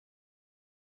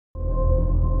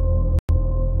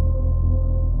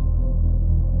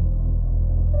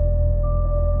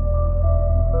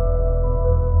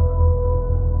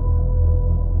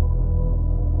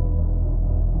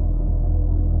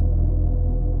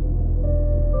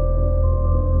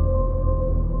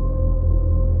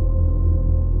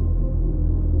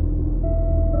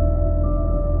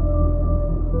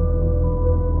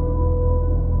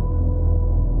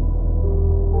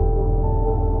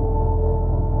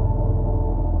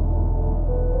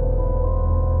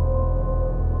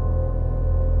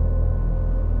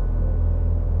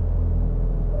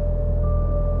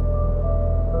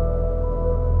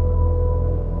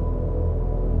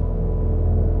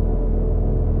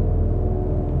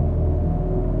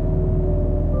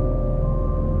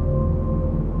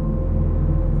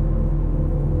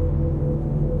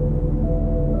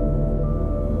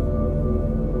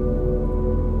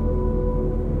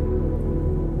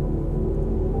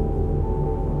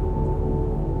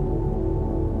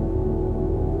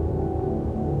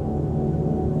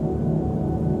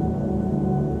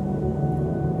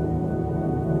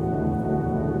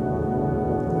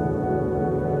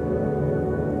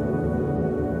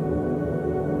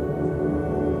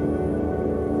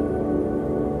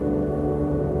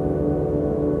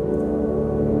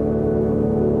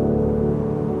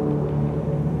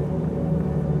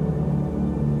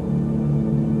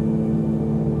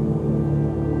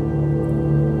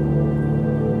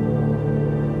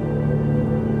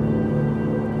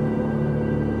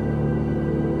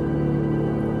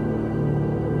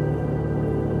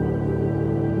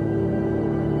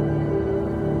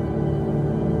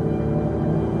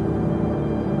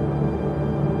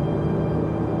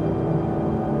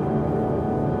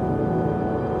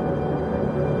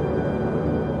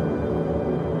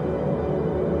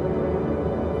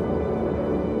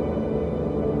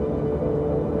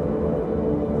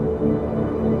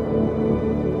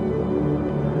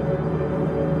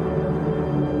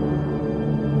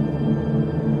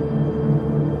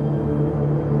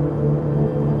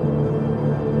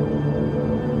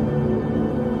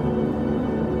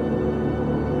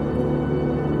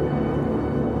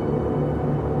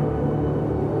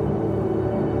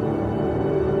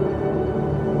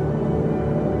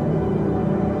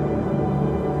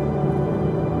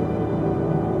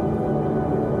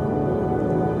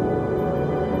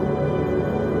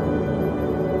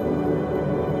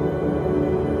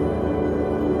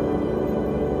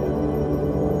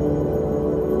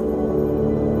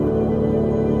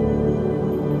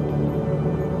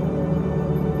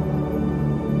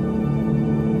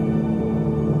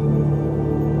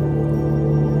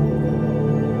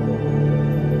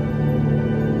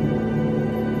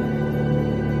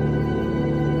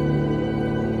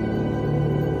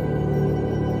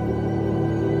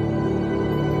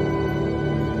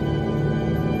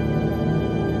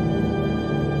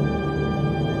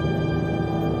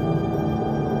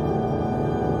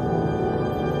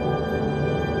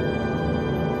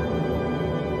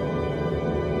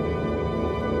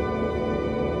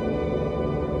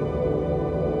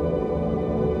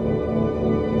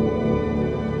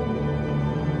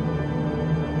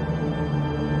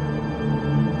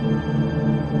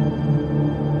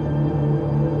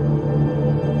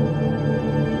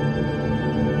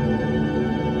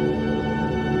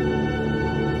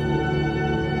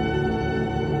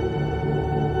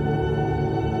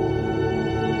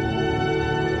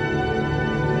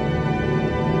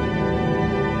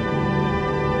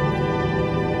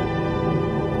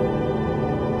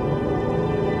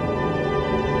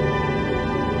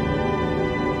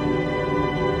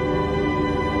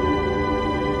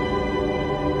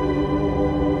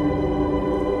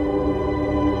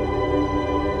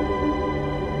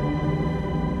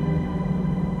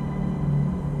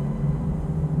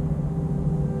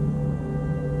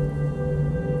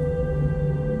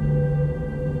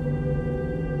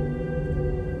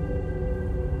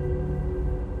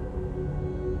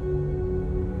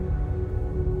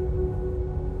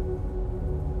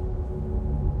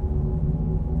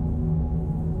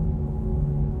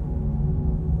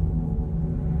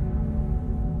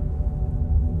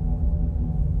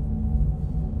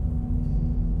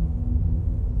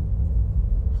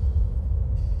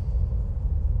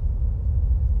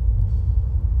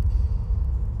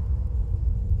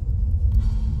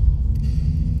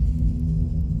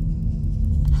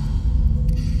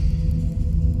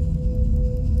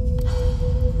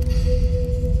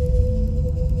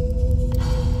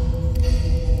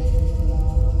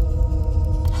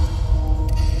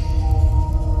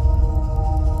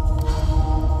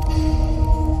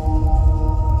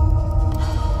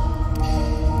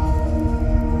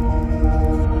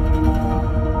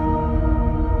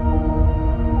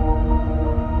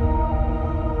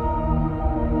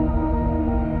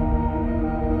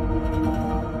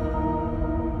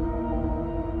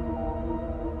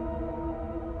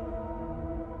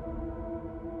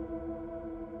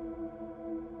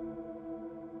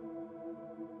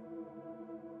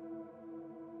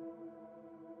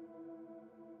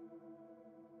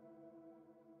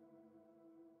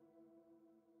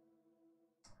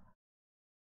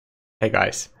Hey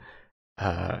guys,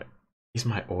 is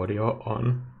my audio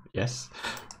on? Yes.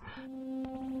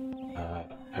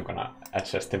 I'm gonna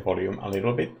adjust the volume a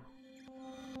little bit.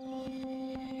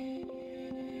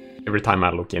 Every time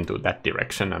I look into that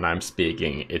direction and I'm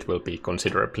speaking, it will be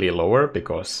considerably lower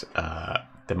because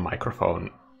the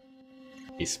microphone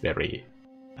is very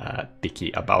picky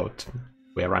about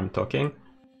where I'm talking.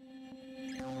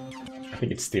 I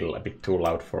think it's still a bit too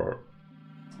loud for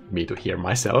me to hear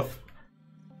myself.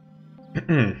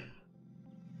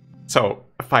 So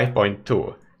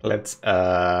 5.2, let's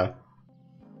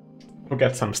look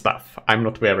at some stuff. I'm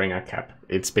not wearing a cap.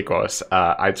 It's because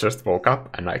I just woke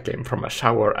up and I came from a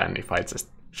shower, and if I just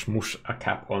smush a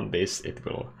cap on this, it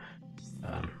will,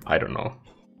 I don't know,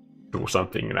 do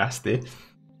something nasty.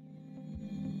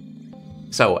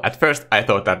 So at first I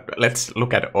thought that let's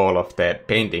look at all of the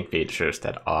painting features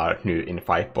that are new in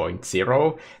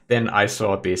 5.0. Then I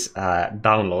saw this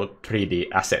download 3D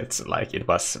assets, like it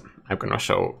was, I'm gonna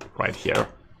show right here.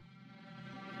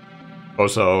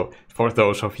 Also, for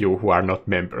those of you who are not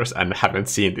members and haven't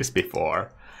seen this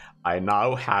before, I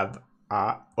now have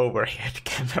a overhead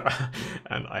camera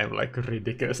and I'm like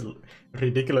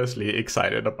ridiculously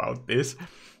excited about this.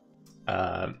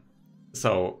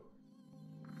 So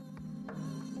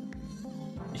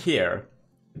here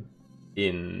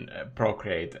in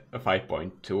Procreate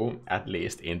 5.2, at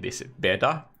least in this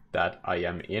beta that I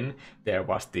am in, there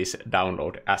was this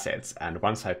download assets, and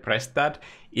once I pressed that,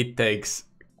 it takes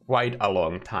quite a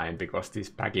long time because this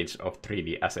package of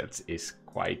 3D assets is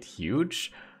quite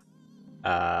huge.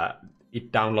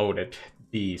 It downloaded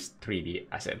these 3D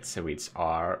assets, which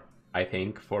are, I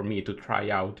think, for me to try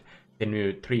out the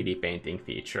new 3D painting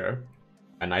feature.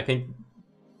 And I think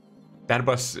that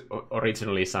was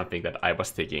originally something that I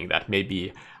was thinking that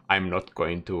maybe I'm not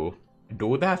going to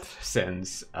do that,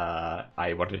 since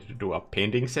I wanted to do a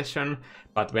painting session.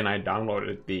 But when I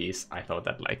downloaded these, I thought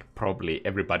that like probably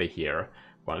everybody here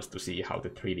wants to see how the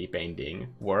 3D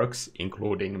painting works,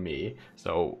 including me.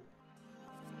 So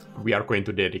we are going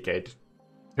to dedicate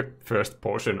the first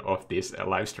portion of this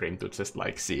live stream to just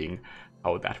like seeing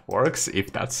how that works,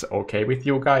 if that's okay with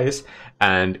you guys.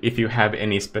 And if you have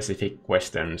any specific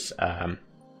questions,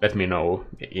 let me know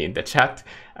in the chat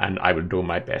and I will do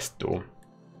my best to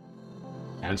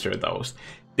answer those.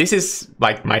 This is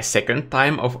like my second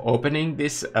time of opening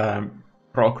this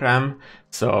program,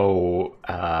 so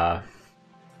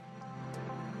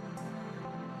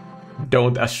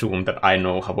don't assume that I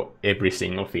know how every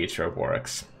single feature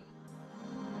works.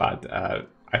 But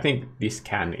I think this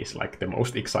can is like the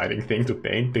most exciting thing to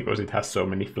paint because it has so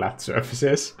many flat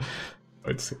surfaces.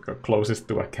 It's closest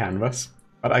to a canvas.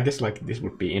 But I guess like this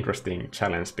would be interesting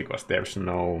challenge because there's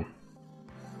no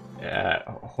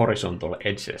horizontal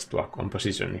edges to a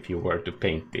composition if you were to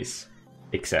paint this,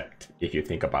 except if you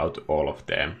think about all of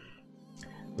the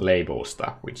label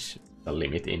stuff, which is a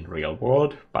limit in real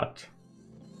world. But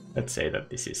let's say that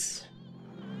this is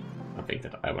something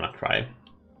that I want to try.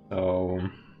 So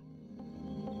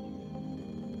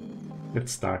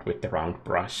let's start with the round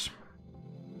brush.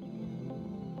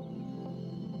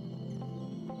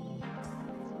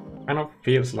 Kind of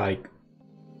feels like,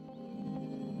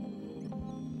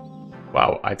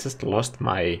 wow, I just lost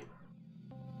my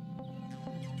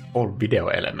whole video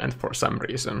element for some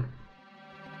reason.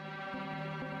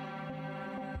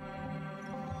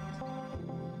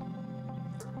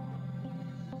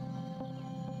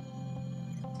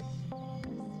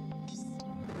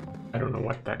 I don't know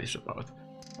what that is about.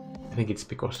 I think it's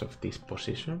because of this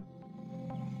position.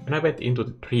 When I went into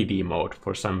the 3D mode,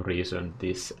 for some reason,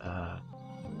 this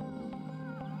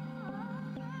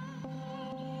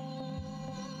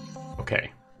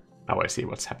okay, now I see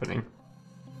what's happening.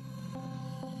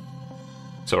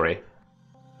 Sorry.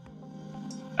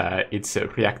 It's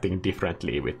reacting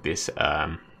differently with this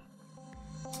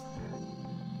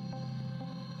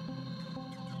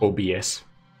OBS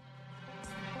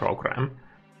program.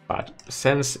 But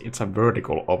since it's a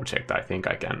vertical object, I think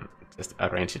I can just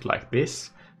arrange it like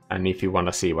this. And if you want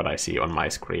to see what I see on my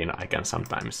screen, I can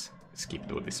sometimes skip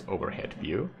to this overhead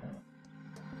view.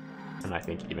 And I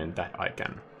think even that I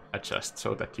can adjust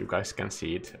so that you guys can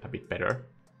see it a bit better.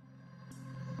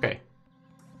 Okay.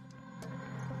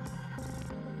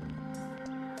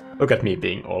 Look at me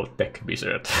being all tech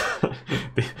wizard.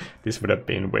 This would have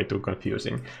been way too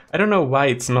confusing. I don't know why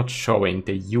it's not showing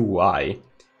the UI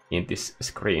in this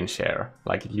screen share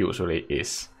like it usually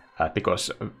is,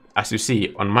 because as you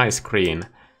see on my screen,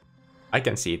 I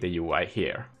can see the UI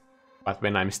here, but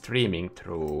when I'm streaming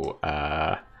through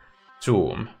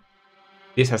Zoom,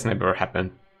 this has never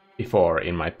happened before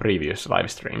in my previous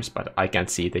live streams, but I can't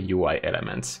see the UI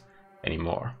elements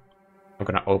anymore. I'm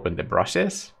gonna open the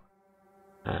brushes,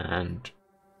 and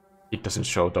it doesn't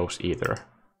show those either.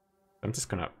 I'm just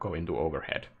gonna go into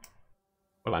overhead.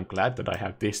 Well, I'm glad that I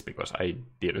have this because I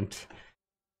didn't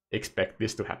expect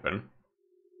this to happen.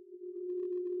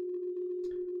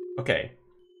 Okay,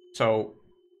 so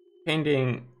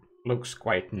painting looks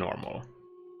quite normal.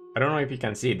 I don't know if you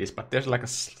can see this, but there's like a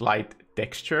slight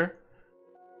texture.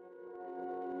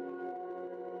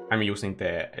 I'm using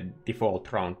the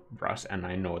default round brush, and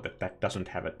I know that that doesn't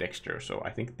have a texture, so I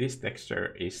think this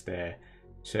texture is the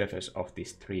surface of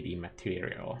this 3D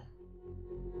material.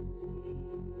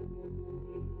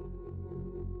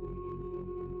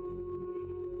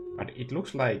 But it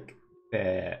looks like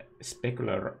the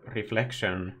specular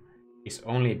reflection is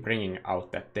only bringing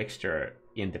out that texture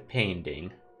in the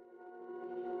painting,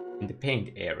 in the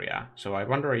paint area. So I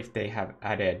wonder if they have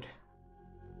added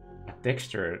a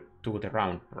texture to the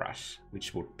round brush,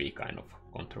 which would be kind of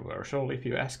controversial if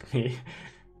you ask me.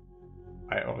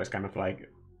 I always kind of like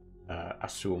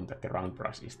assume that the round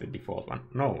brush is the default one.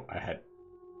 No, I had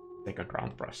second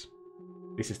round brush.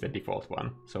 This is the default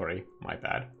one. Sorry, my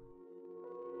bad.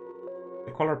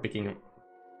 The color picking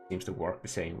seems to work the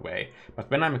same way,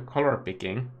 but when I'm color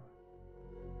picking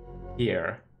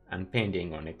here and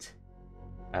painting on it,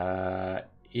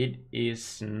 it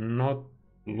is not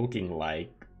looking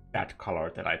like that color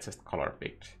that I just color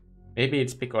picked. Maybe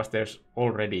it's because there's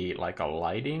already like a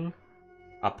lighting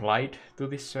applied to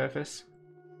this surface.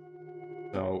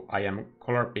 So I am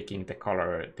color picking the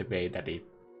color the way that it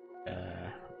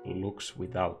looks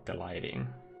without the lighting.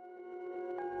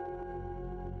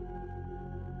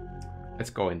 Let's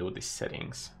go into these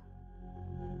settings.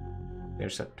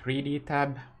 There's a 3D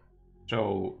tab,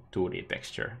 show 2D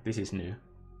texture. This is new.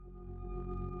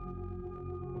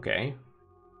 Okay.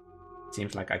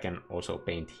 Seems like I can also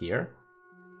paint here.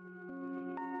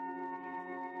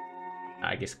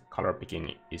 I guess color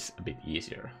picking is a bit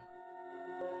easier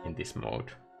in this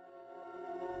mode.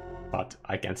 But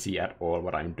I can't see at all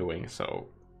what I'm doing, so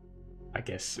I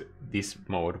guess this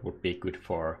mode would be good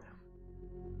for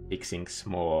fixing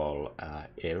small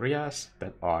areas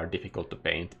that are difficult to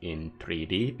paint in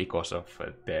 3D because of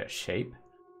their shape.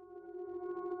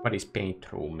 What is paint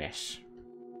through mesh?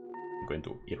 I'm going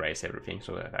to erase everything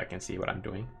so that I can see what I'm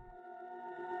doing.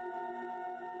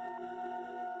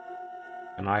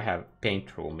 And I have paint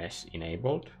through mesh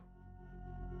enabled.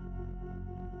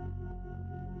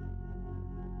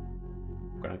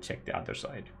 I'm gonna check the other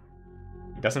side.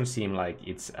 It doesn't seem like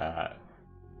it's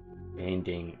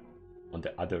painting on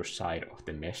the other side of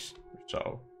the mesh,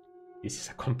 so this is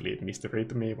a complete mystery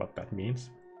to me what that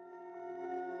means.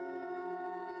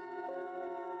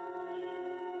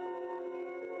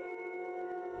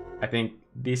 I think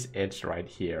this edge right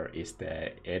here is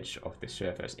the edge of the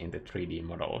surface in the 3D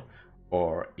model,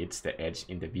 or it's the edge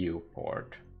in the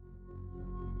viewport.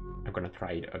 I'm gonna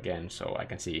try it again so I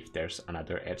can see if there's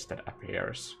another edge that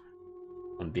appears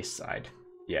on this side.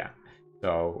 Yeah,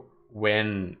 so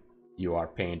when you are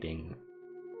painting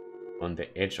on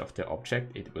the edge of the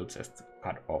object, it will just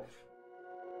cut off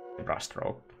the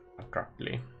brushstroke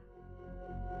abruptly,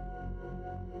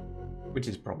 which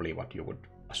is probably what you would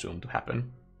assume to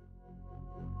happen.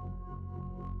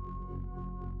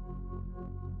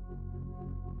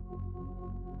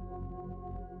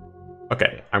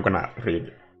 Okay, I'm gonna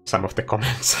read some of the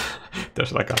comments.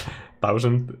 There's like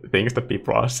 1,000 things that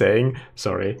people are saying.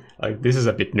 Sorry, like this is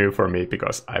a bit new for me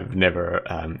because I've never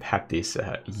had this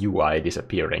UI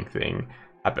disappearing thing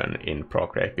happen in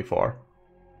Procreate before.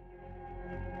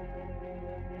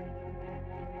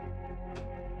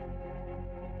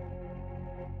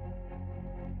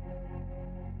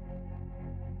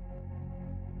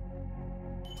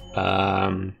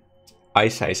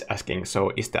 Aisha is asking,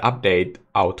 so is the update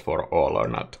out for all or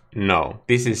not? No,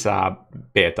 this is a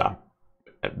beta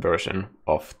version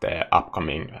of the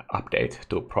upcoming update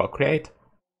to Procreate,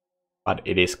 but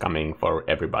it is coming for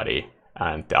everybody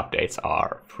and the updates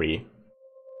are free.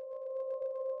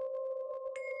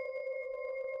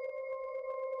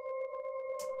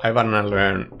 I wanna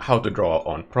learn how to draw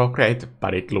on Procreate,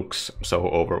 but it looks so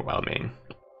overwhelming.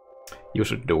 You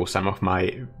should do some of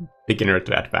my beginner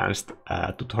to advanced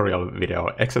tutorial video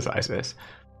exercises.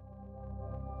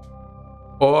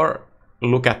 Or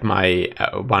look at my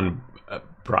one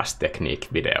brush technique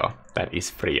video that is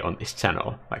free on this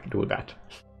channel. Like, do that.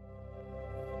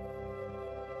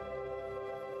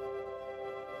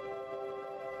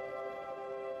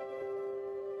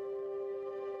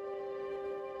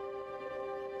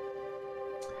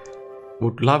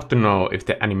 Would love to know if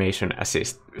the animation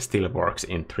assist still works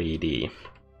in 3D.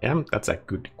 Yeah, that's a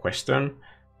good question.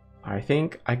 I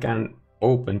think I can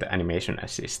open the animation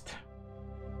assist.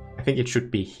 I think it should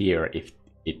be here if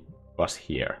it was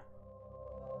here.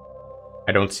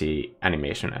 I don't see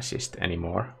animation assist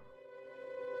anymore.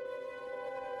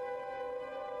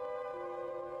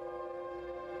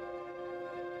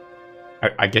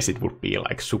 I guess it would be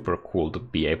like super cool to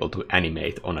be able to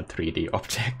animate on a 3D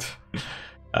object.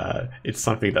 It's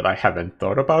something that I haven't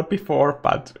thought about before,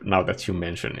 but now that you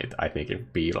mention it, I think it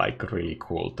would be like really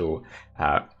cool to,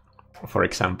 for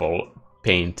example,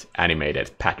 paint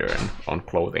animated pattern on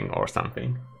clothing or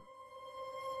something.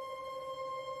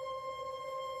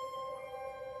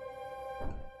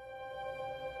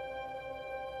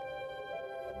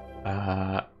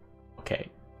 Okay.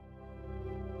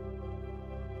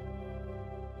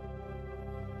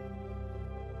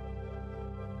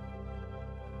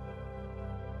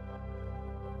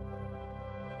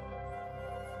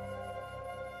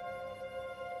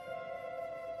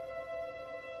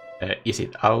 Is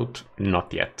it out?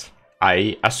 Not yet.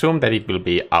 I assume that it will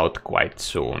be out quite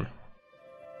soon.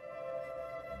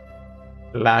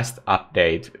 Last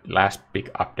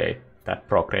big update that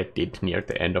Procreate did near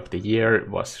the end of the year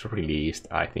was released,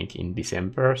 I think, in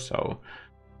December, so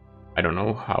I don't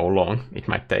know how long it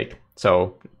might take.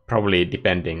 So probably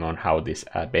depending on how this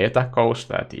beta goes,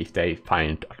 that if they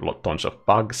find tons of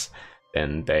bugs,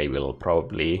 then they will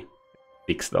probably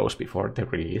fix those before the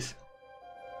release.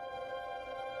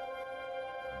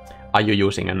 Are you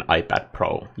using an iPad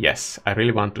Pro? Yes, I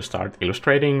really want to start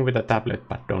illustrating with a tablet,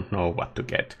 but don't know what to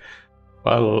get.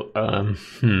 Well,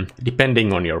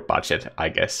 depending on your budget, I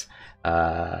guess.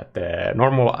 The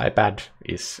normal iPad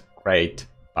is great,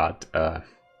 but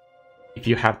if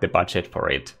you have the budget for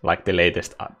it, like the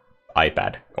latest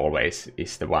iPad always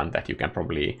is the one that you can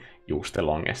probably use the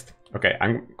longest. Okay,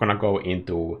 I'm gonna go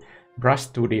into Brush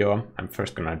Studio. I'm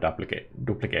first gonna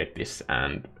duplicate this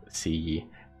and see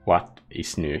what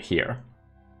is new here.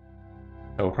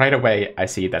 So right away I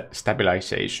see that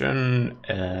stabilization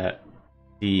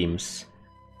seems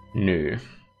new.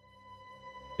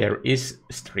 There is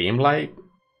streamline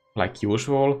like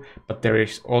usual, but there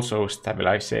is also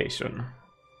stabilization.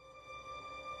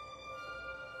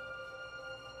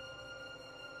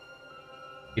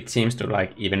 It seems to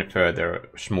like even further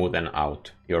smoothen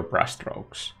out your brush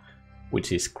strokes,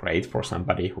 which is great for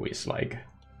somebody who is like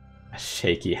as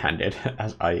shaky-handed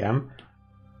as I am.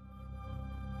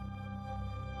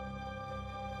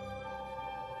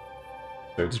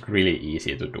 So it's really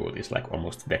easy to do this like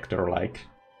almost vector-like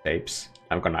shapes.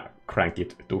 I'm gonna crank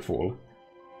it to full.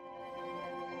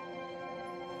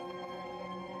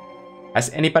 Has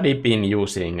anybody been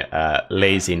using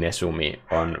Lazy Nezumi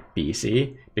on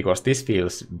PC? Because this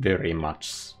feels very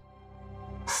much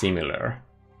similar.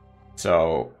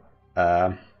 So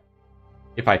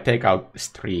if I take out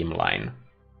streamline,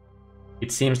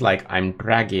 it seems like I'm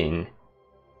dragging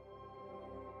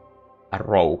a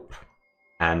rope,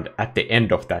 and at the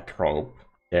end of that rope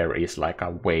there is like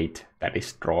a weight that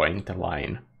is drawing the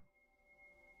line.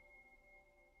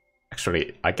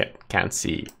 Actually, I can't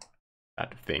see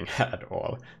that thing at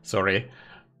all. Sorry.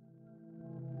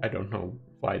 I don't know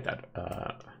why that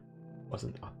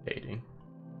wasn't updating.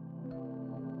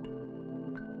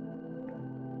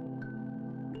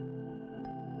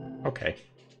 Okay,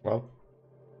 well,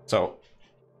 so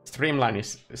streamline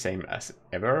is the same as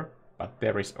ever, but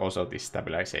there is also this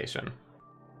stabilization.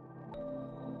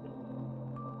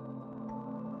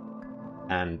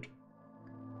 And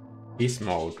this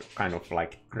mode kind of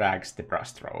like drags the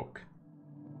brushstroke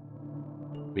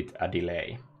with a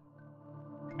delay.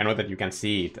 I know that you can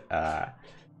see it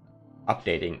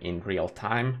updating in real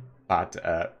time, but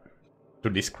to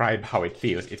describe how it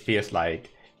feels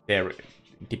like there,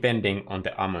 depending on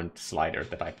the amount slider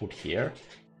that I put here,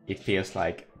 it feels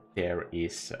like there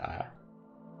is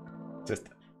just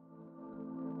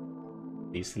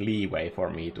this leeway for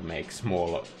me to make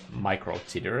small micro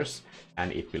jitters,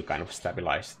 and it will kind of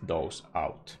stabilize those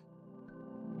out.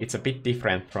 It's a bit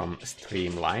different from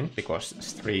streamline, because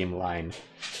streamline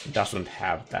doesn't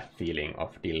have that feeling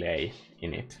of delay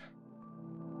in it.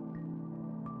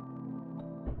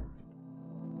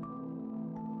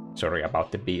 Sorry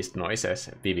about the beast noises.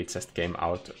 Vivi just came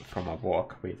out from a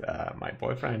walk with my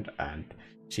boyfriend, and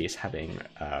she's having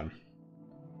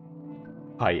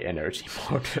high energy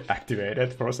mode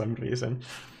activated for some reason.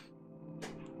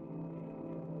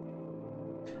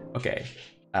 Okay,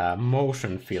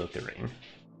 motion filtering.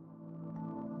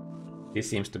 This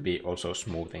seems to be also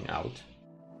smoothing out.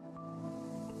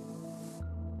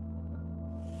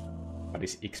 What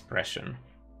is expression?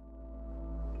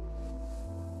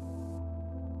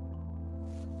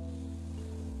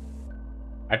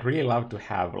 I'd really love to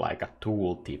have like a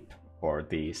tooltip for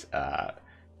these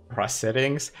brush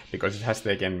settings, because it has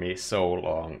taken me so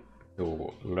long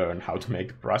to learn how to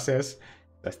make brushes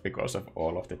just because of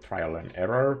all of the trial and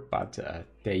error, but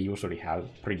they usually have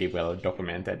pretty well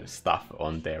documented stuff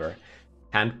on their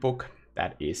handbook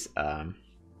that is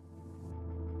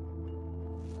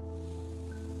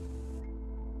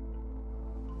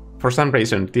for some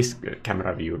reason this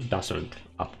camera view doesn't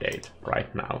update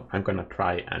right now. I'm gonna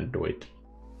try and do it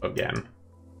again.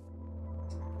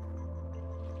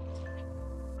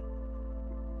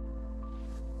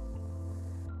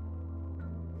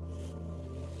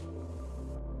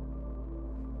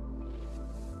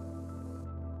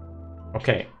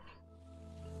 Okay.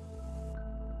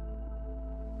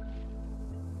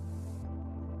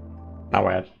 Now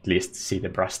I at least see the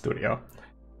brush studio.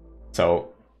 So,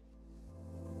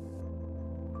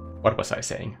 what was I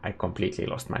saying? I completely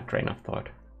lost my train of thought.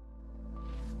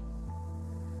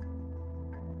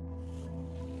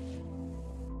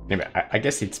 Anyway, I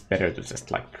guess it's better to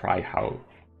just like try how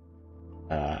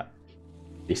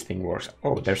this thing works.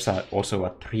 Oh, there's also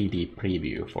a 3D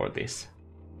preview for this.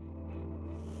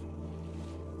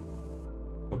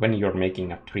 When you're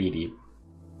making a 3D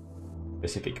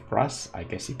specific brush, I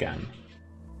guess you can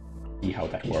see how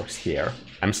that works here.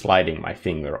 I'm sliding my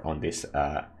finger on this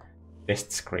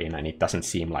test screen and it doesn't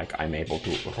seem like I'm able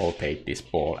to rotate this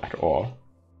ball at all.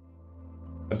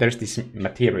 But there's this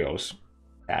materials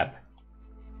tab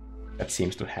that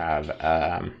seems to have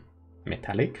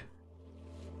metallic.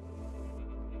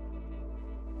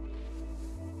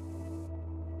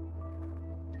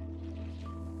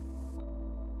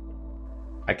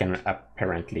 I can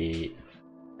apparently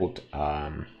put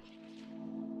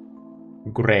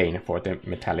grain for the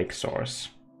metallic source.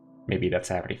 Maybe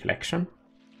that's a reflection.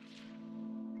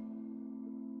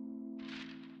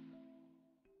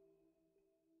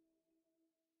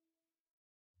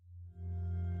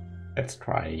 Let's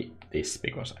try this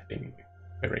because I think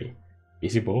it's very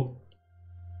visible.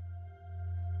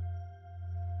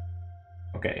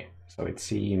 Okay, so it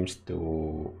seems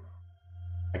to...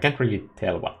 I can't really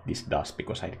tell what this does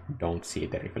because I don't see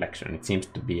the reflection. It seems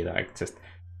to be like just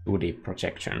 2D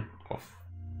projection of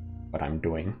what I'm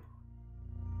doing.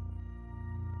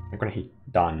 I'm gonna hit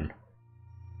done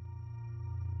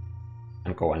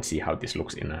and go and see how this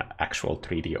looks in an actual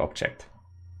 3D object.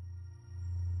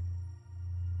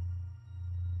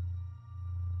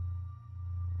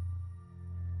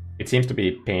 It seems to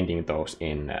be painting those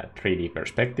in 3D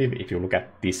perspective. If you look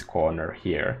at this corner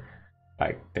here,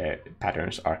 like the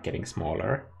patterns are getting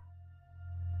smaller.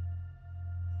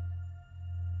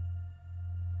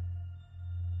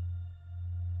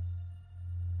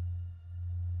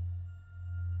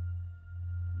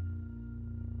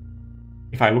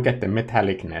 If I look at the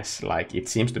metallicness, like it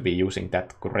seems to be using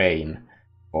that grain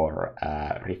for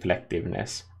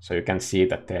reflectiveness. So you can see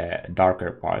that the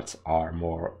darker parts are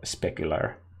more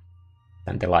specular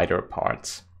than the lighter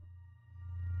parts.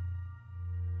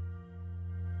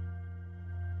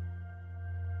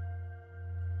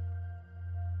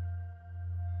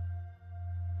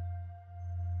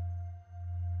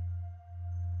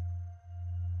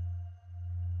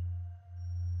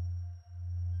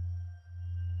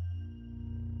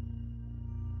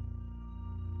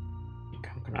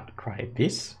 I'm gonna try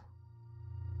this.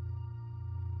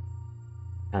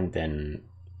 And then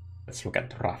let's look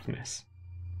at roughness.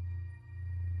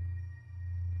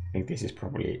 I think this is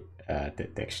probably the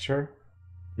texture.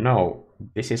 No,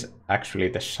 this is actually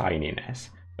the shininess.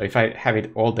 So if I have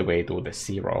it all the way to the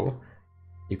 0,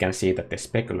 you can see that the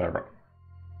specular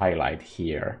highlight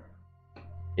here,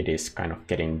 it is kind of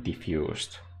getting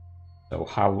diffused. So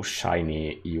how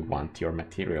shiny you want your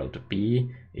material to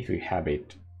be. If you have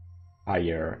it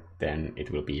higher, then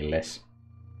it will be less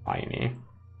shiny.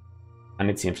 And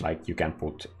it seems like you can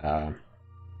put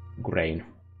grain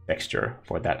texture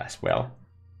for that as well.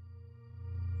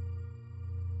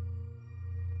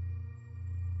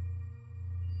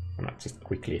 I'm gonna just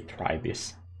quickly try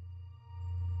this.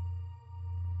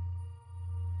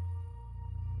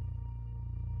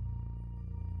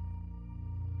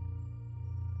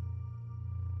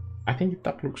 I think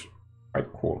that looks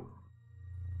quite cool.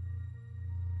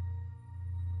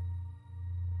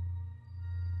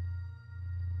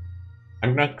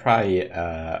 I'm gonna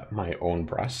try my own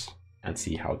brush and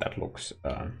see how that looks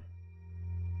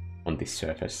on this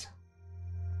surface.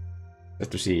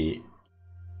 Just to see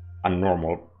a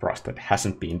normal brush that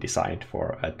hasn't been designed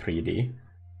for a 3D.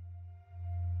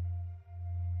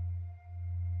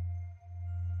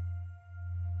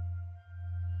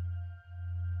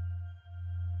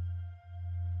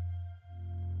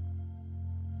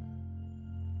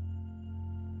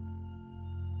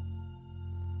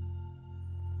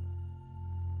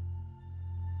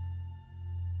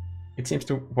 it seems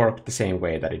to work the same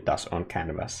way that it does on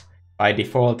canvas. By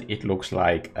default, it looks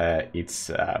like it's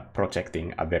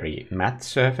projecting a very matte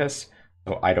surface,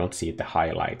 so I don't see the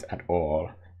highlight at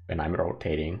all when I'm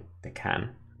rotating the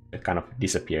can. It kind of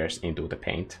disappears into the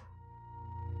paint.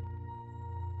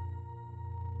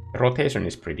 The rotation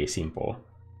is pretty simple,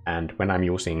 and when I'm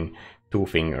using 2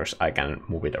 fingers, I can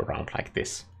move it around like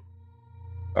this.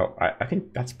 So I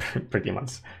think that's pretty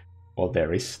much all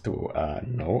there is to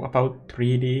know about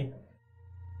 3D.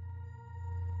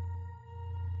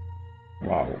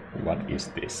 Wow, what is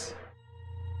this?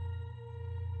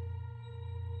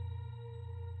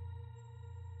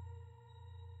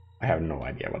 I have no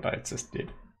idea what I just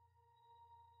did.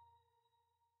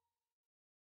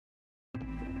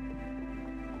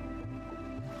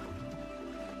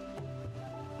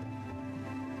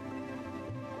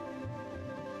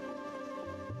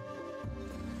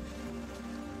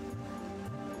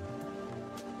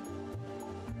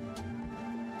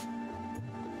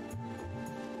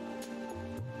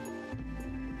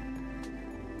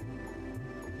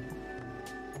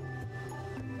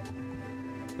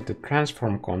 The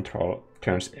transform control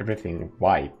turns everything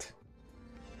white.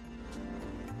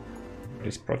 What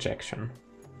is projection?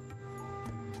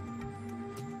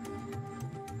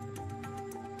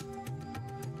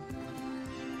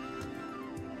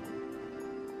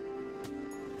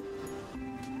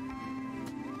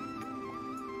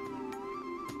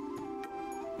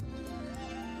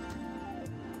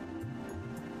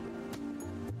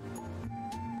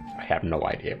 I have no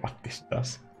idea what this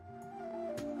does.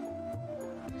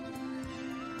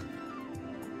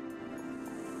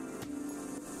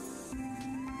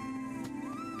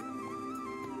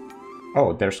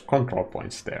 Oh, there's control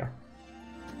points there.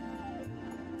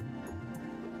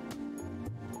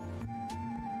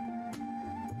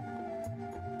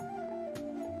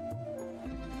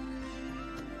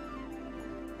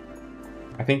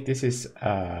 I think this is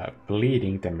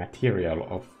bleeding the material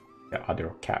of the other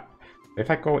cap. If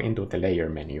I go into the layer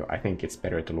menu, I think it's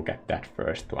better to look at that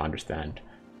first to understand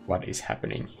what is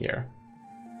happening here.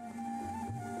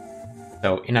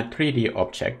 So in a 3D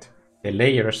object, the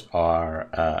layers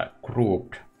are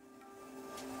grouped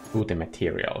to the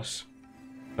materials.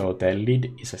 So the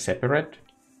lid is a separate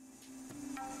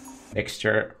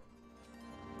texture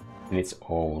in its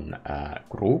own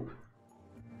group.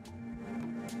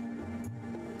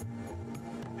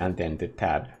 And then the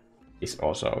tab is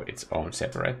also its own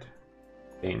separate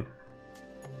thing.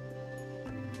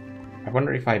 I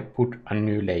wonder if I put a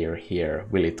new layer here,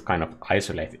 will it kind of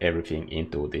isolate everything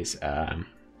into this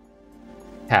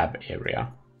tab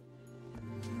area?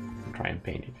 Try and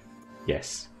paint it.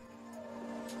 Yes.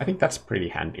 I think that's pretty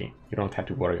handy. You don't have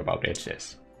to worry about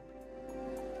edges.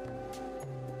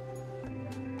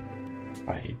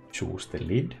 I choose the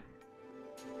lid.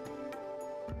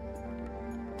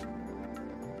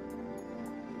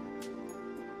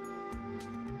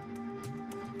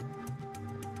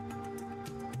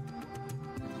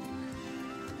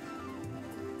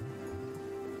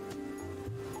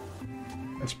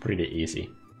 That's pretty easy.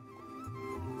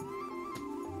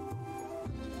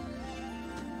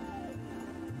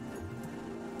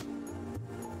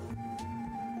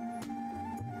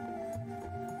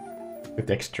 The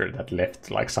texture that left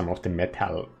like some of the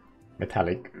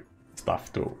metallic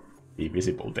stuff to be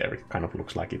visible there, it kind of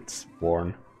looks like it's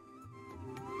worn.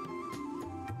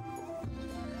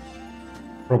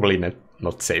 Probably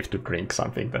not safe to drink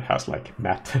something that has like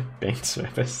matte paint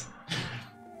surface.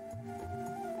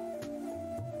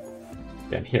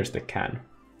 Then here's the can.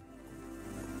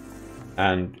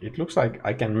 And it looks like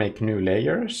I can make new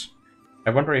layers. I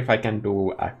wonder if I can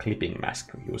do a clipping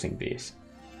mask using these.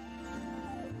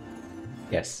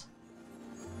 Yes.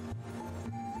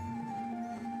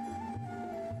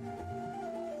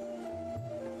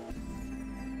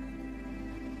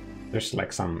 There's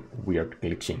like some weird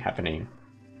glitching happening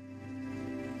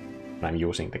when I'm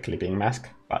using the clipping mask,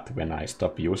 but when I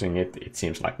stop using it, it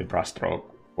seems like the brushstroke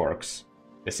works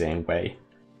the same way.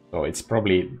 So it's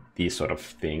probably these sort of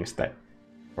things that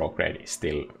Procreate is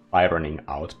still ironing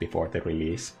out before the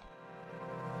release.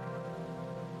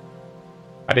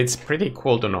 But it's pretty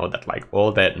cool to know that like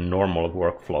all the normal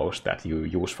workflows that you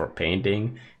use for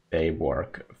painting, they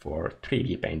work for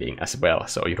 3D painting as well.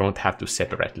 So you don't have to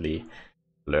separately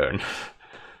learn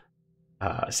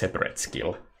a separate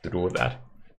skill to do that.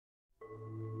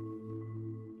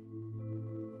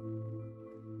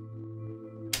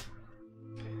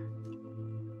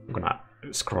 I'm gonna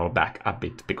scroll back a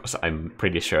bit because I'm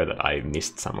pretty sure that I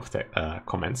missed some of the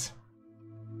comments.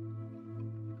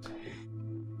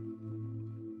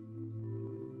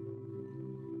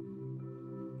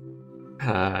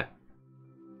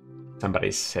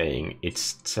 Somebody's saying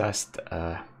it's just,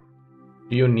 do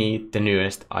you need the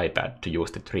newest iPad to use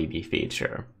the 3D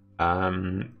feature?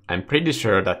 I'm pretty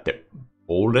sure that the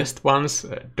oldest ones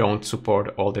don't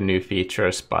support all the new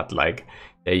features, but like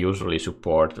they usually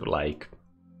support like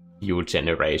few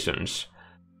generations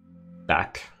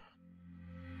back.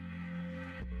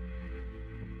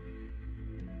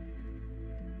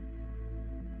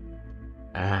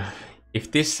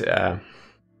 If this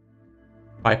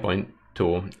 5.2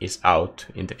 is out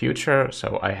in the future,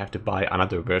 so I have to buy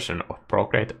another version of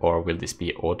Procreate, or will this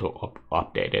be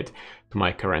auto-updated to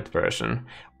my current version?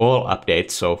 All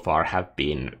updates so far have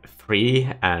been free,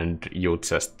 and you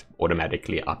just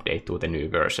automatically update to the new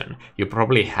version. You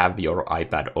probably have your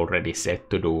iPad already set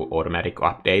to do automatic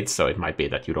updates, so it might be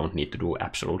that you don't need to do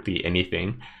absolutely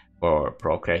anything for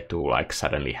Procreate to like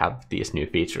suddenly have these new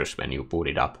features when you boot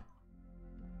it up.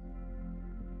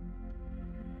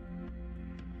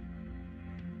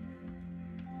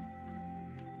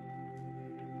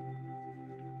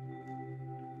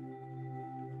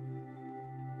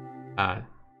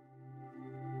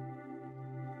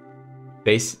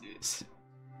 They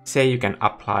say you can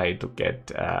apply to get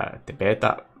the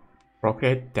beta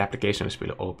Procreate. The applications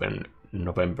will open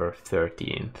November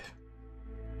 13th.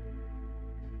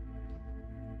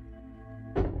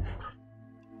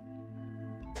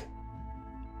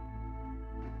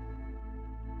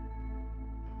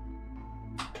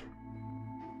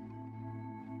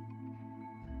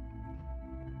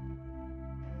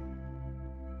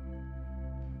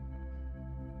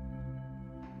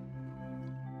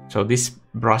 So this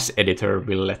brush editor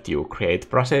will let you create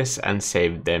brushes and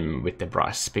save them with the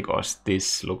brush, because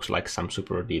this looks like some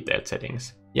super detailed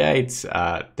settings. Yeah, it's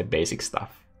the basic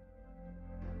stuff.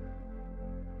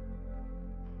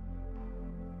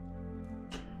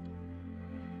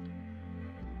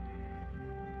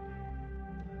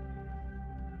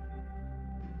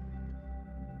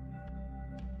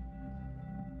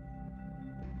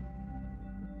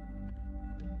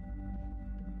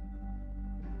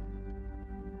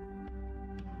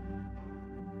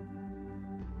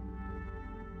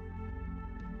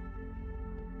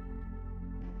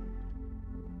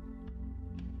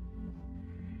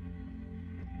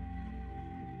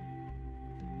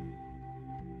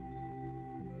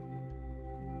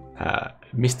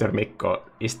 Mr. Mikko,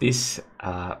 is this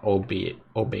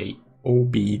OBJ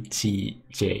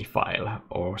file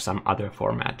or some other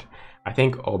format? I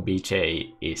think OBJ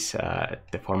is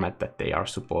the format that they are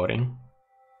supporting.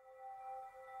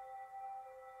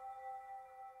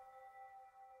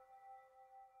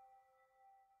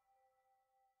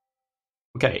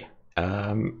 Okay,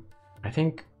 I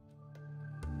think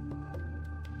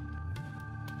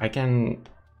I can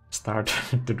start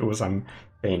to do some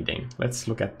painting. Let's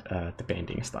look at the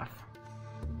painting stuff.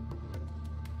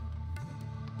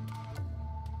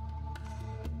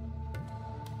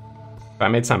 I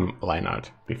made some line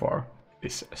art before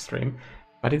this stream,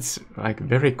 but it's like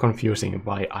very confusing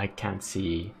why I can't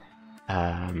see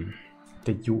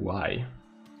the UI.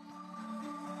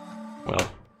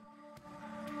 Well,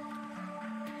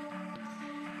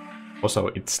 also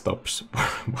it stops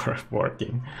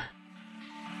working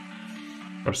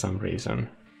for some reason.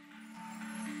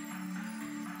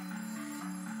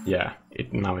 Yeah,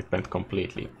 now it went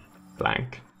completely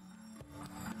blank.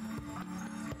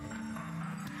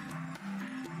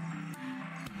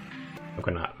 I'm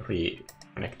gonna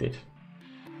reconnect it.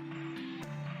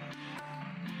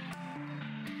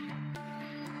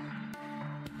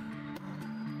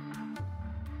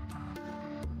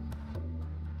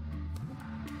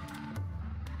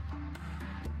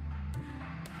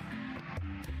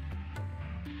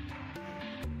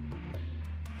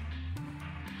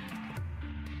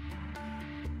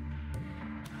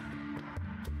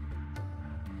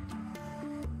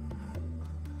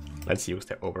 Let's use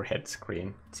the overhead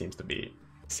screen. It seems to be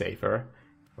safer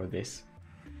for this.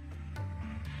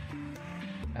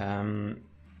 In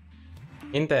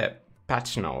the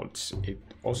patch notes, it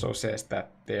also says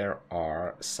that there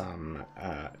are some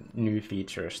new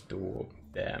features to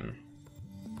the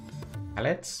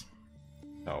palettes.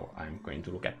 So I'm going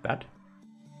to look at that.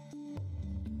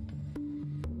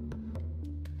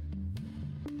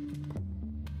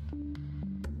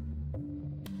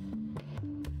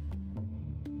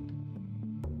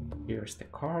 Here's the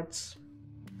cards.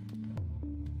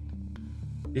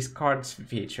 This cards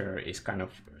feature is kind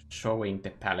of showing the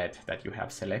palette that you have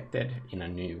selected in a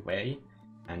new way,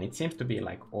 and it seems to be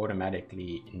like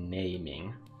automatically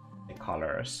naming the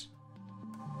colors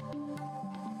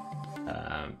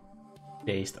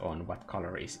based on what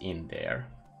color is in there.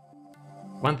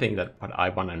 One thing that I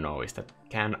want to know is that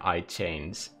can I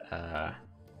change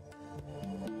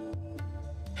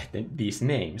these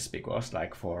names, because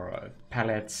like for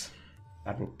palettes,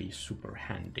 that would be super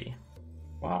handy.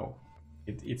 Wow,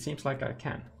 it seems like I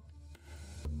can.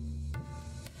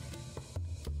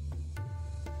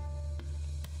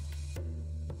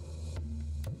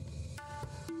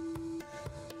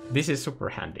 This is super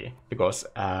handy because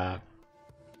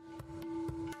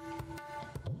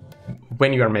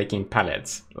when you are making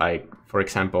palettes, like for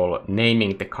example,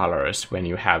 naming the colors when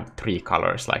you have 3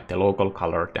 colors, like the local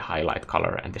color, the highlight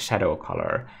color, and the shadow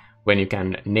color, when you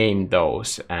can name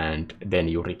those and then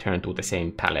you return to the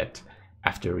same palette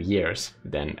after years,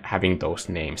 then having those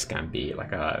names can be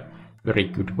like a very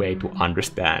good way to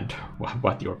understand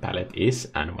what your palette is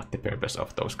and what the purpose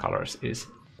of those colors is.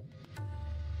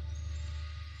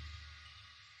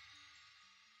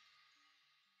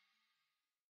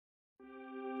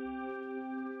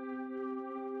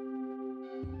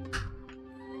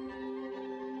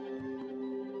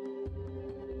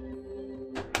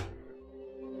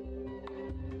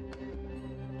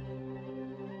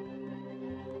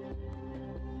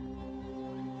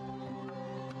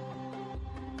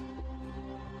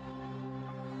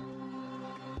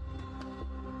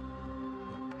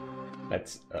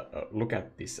 Let's look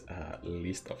at this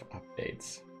list of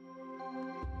updates.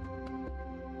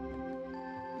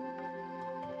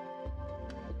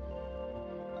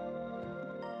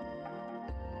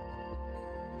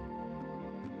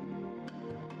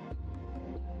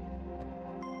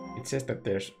 It says that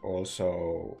there's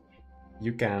also,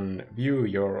 you can view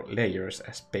your layers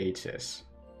as pages.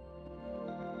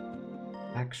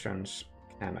 Actions,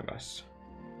 canvas.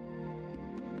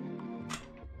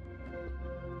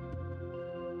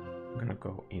 I'm gonna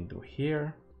go into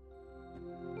here.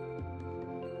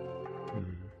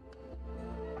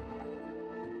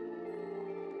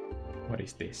 What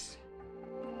is this?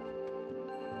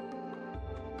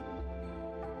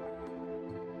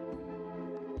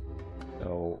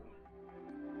 So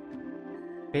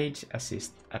Page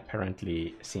Assist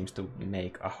apparently seems to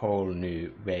make a whole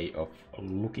new way of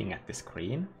looking at the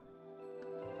screen.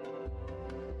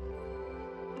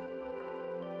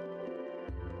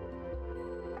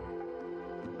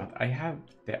 But I have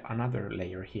another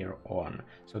layer here on,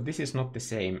 so this is not the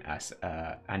same as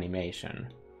animation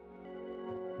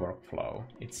workflow.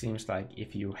 It seems like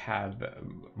if you have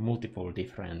multiple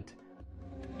different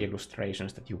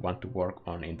illustrations that you want to work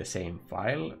on in the same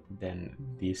file, then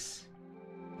this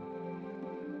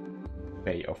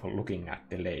way of looking at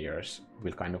the layers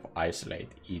will kind of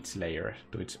isolate each layer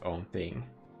to its own thing.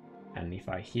 And if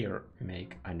I here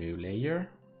make a new layer,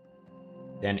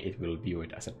 then it will view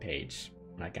it as a page,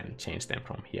 and I can change them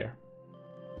from here.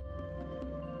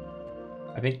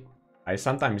 I think I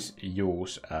sometimes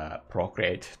use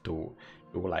Procreate to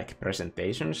do like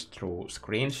presentations through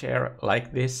screen share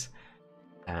like this,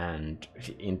 and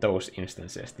in those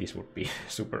instances this would be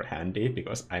super handy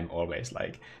because I'm always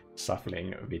like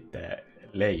shuffling with the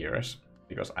layers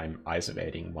because I'm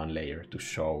isolating one layer to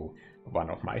show one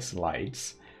of my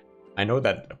slides. I know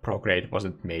that Procreate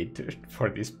wasn't made for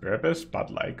this purpose, but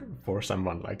like for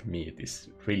someone like me this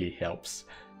really helps,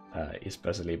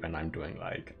 especially when I'm doing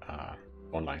like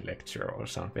online lecture or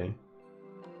something.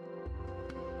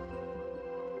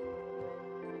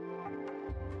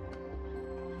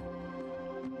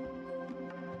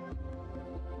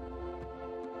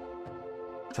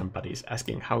 Somebody's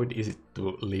asking how it is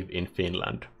to live in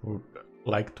Finland. Would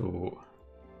like to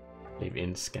live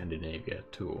in Scandinavia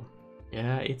too.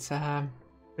 Yeah, it's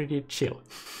pretty chill.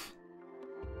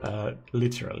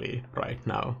 Literally right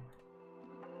now.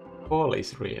 Fall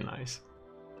is really nice.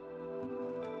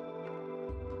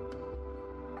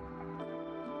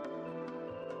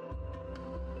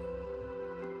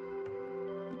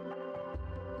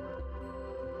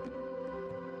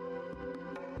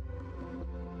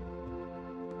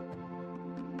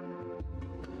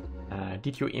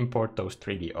 Did you import those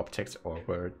 3D objects or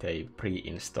were they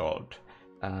pre-installed?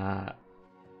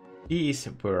 These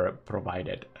were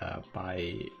provided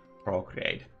by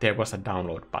Procreate. There was a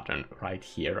download button right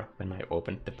here when I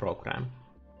opened the program.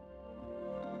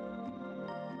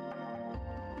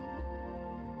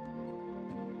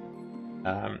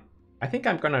 I think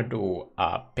I'm gonna do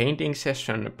a painting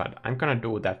session, but I'm gonna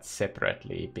do that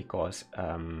separately because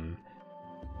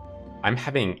I'm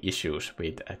having issues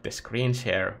with the screen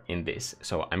share in this,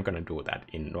 so I'm gonna do that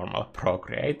in normal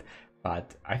Procreate.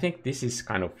 But I think this is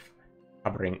kind of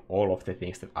covering all of the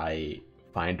things that I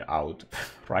find out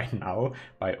right now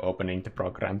by opening the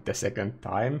program the second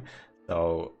time.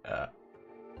 So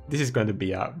this is going to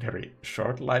be a very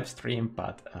short live stream,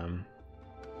 but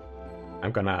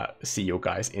I'm gonna see you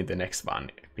guys in the next one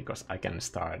because I can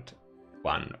start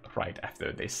one right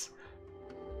after this.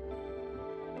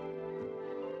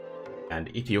 And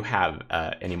if you have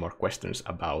any more questions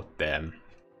about the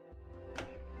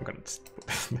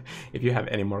if you have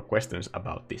any more questions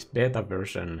about this beta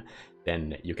version,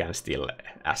 then you can still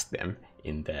ask them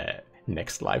in the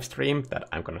next live stream that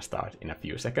I'm gonna start in a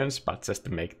few seconds. But just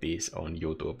to make these on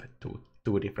YouTube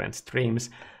two different streams,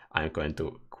 I'm going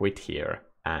to quit here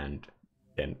and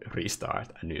then restart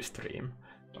a new stream.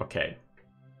 Okay.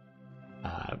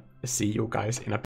 See you guys in a